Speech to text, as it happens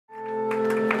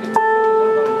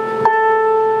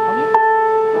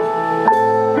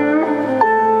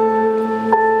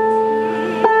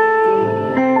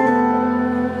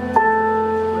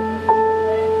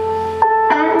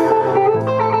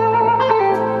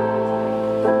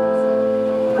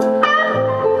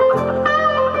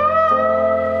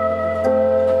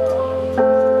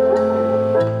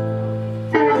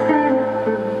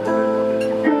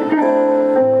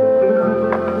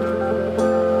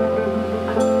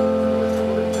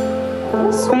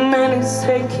So many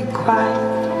say keep quiet.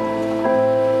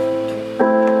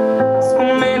 So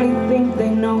many think they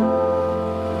know.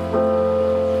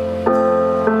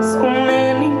 So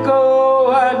many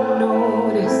go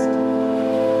unnoticed.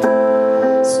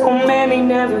 So many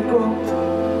never grow.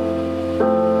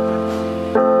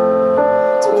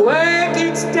 To work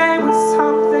each day with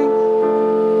something.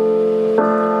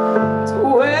 To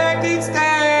work each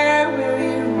day with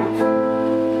you.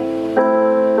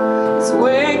 It's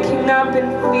waking up in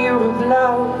fear of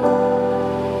love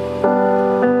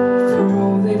for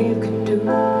all that you could do.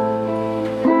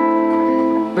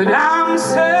 But I'm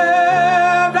surviving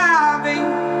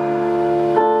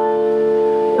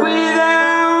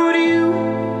without you.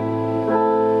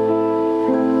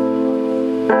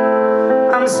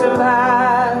 I'm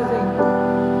surviving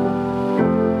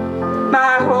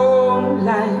my whole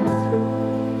life through.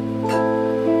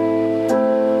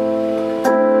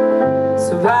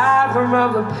 Survivor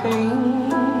of a pain,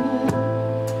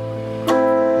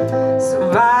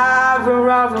 survivor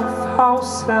of a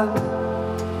false love,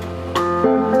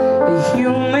 a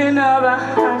human of a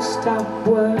hushed up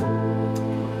word,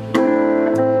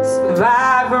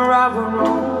 survivor of a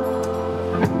wrong.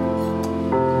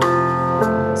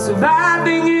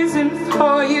 Surviving isn't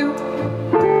for you.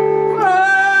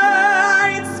 Oh,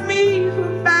 it's me who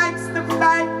fights the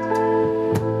fight.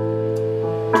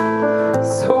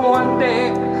 So one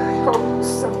day I hope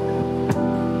so.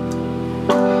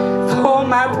 Hold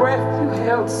my breath, you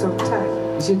held so tight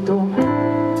as you don't.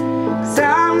 'Cause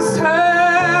I'm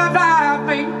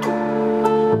surviving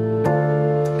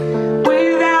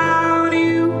without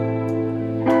you.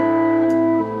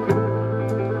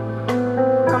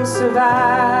 I'm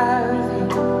surviving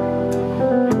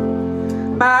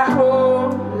my whole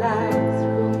life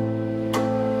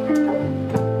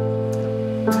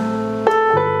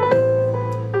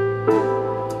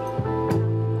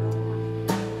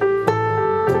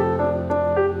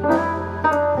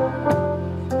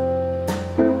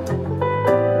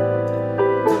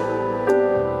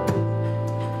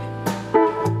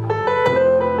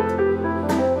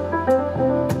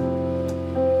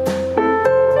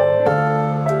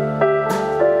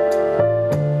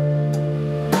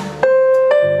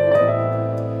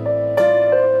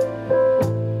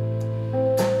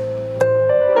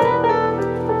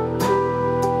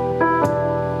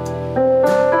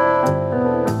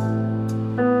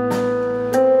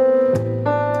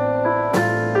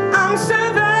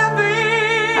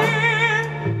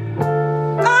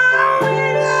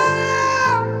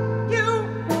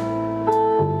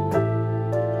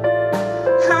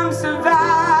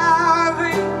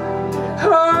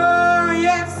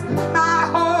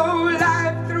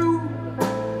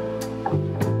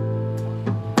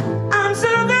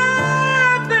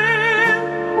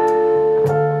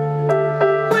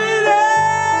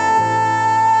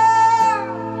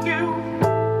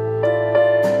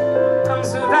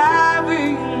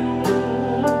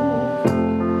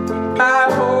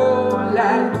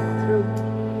through.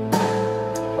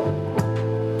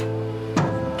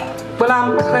 Well,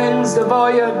 I'm cleansed of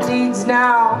all your deeds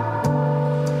now.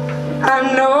 I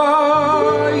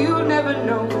know you never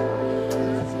know,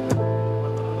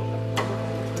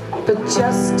 but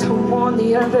just to warn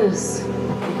the others,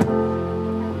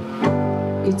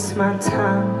 it's my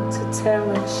time to tell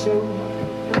and show.